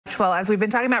Well, as we've been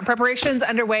talking about, preparations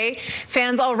underway,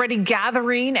 fans already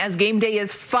gathering as game day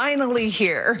is finally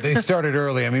here. They started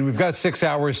early. I mean, we've got 6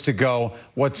 hours to go.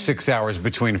 What's 6 hours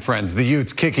between friends? The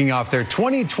Utes kicking off their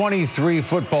 2023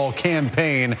 football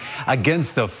campaign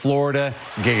against the Florida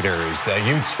Gators.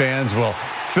 Utes fans will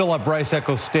fill up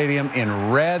Rice-Eccles Stadium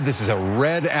in red. This is a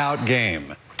red-out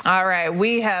game. All right,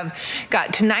 we have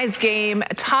got tonight's game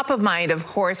top of mind, of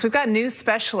course. We've got news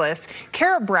specialist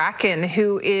Kara Bracken,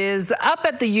 who is up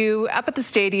at the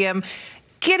stadium,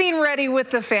 getting ready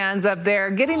with the fans up there,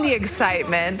 getting the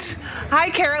excitement. Hi,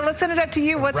 Kara, let's send it up to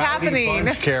you. What's happening?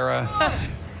 Bunch, Kara.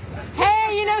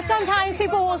 Hey, you know, sometimes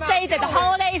people will say that the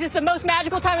holidays is the most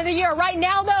magical time of the year. Right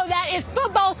now, though, that is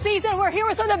football season. We're here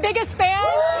with some of the biggest fans.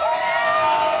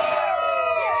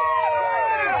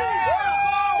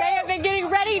 Getting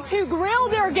ready to grill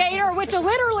their gator, which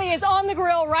literally is on the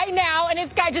grill right now, and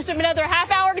it's got just another half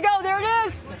hour to go. There it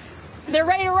is. They're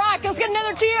ready to rock. Let's get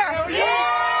another cheer. Yeah!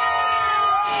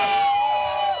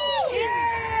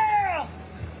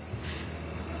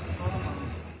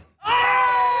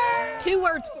 2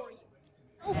 words for you.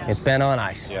 It's been on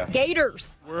ice. Yeah.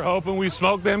 Gators. We're hoping we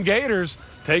smoke them gators.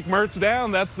 Take Mertz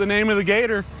down. That's the name of the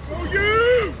gator.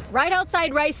 Right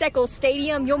outside Rice-Eccles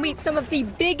Stadium, you'll meet some of the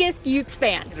biggest Utes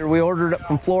fans. We ordered it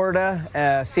from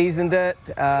Florida, seasoned it,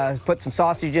 put some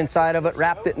sausage inside of it,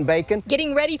 wrapped it in bacon.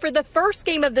 Getting ready for the first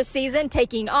game of the season,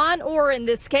 taking on, or in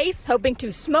this case, hoping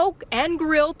to smoke and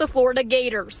grill the Florida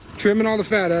Gators. Trimming all the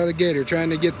fat out of the gator, trying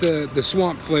to get the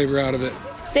swamp flavor out of it.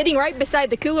 Sitting right beside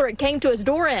the cooler it came to his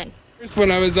door in.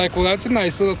 When I was like, well, that's a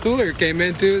nice little cooler it came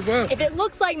into as well. If it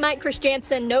looks like Mike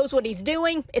Christiansen knows what he's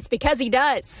doing, it's because he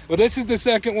does. Well, this is the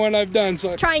second one I've done.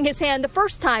 So trying his hand the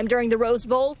first time during the Rose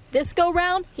Bowl, this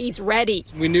go-round, he's ready.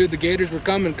 We knew the Gators were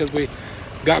coming because we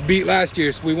got beat last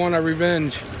year, so we want our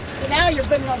revenge. So now you're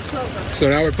putting them on the smoker. So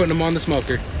now we're putting them on the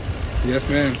smoker. Yes,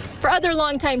 ma'am. For other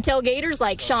longtime tailgaters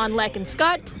like Sean, Leck, and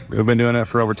Scott, We've been doing it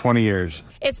for over 20 years.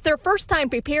 it's their first time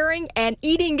preparing and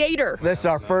eating gator. This is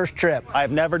our first trip.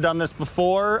 I've never done this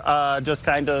before, just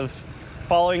kind of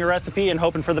following a recipe and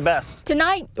hoping for the best.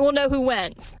 Tonight, we'll know who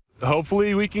wins.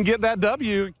 Hopefully we can get that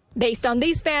W. Based on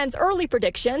these fans' early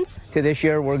predictions, To this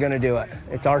year, we're going to do it.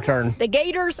 It's our turn. the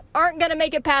Gators aren't going to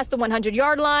make it past the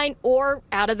 100-yard line or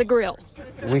out of the grill.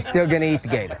 We're still going to eat the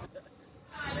gator.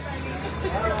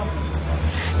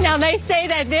 Now, they say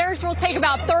that theirs will take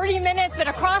about 30 minutes, but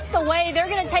across the way, they're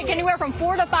going to take anywhere from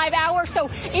 4 to 5 hours. So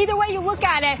either way you look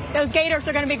at it, those gators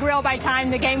are going to be grilled by the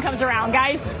time the game comes around,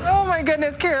 guys. Oh, my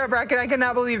goodness, Kara Bracken, I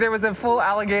cannot believe there was a full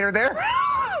alligator there.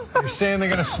 They're saying they're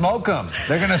going to smoke them.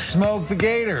 They're going to smoke the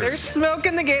gators. They're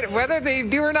smoking the gator. Whether they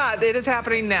do or not, it is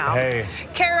happening now. Hey,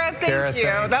 Kara, thank you.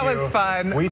 That was fun.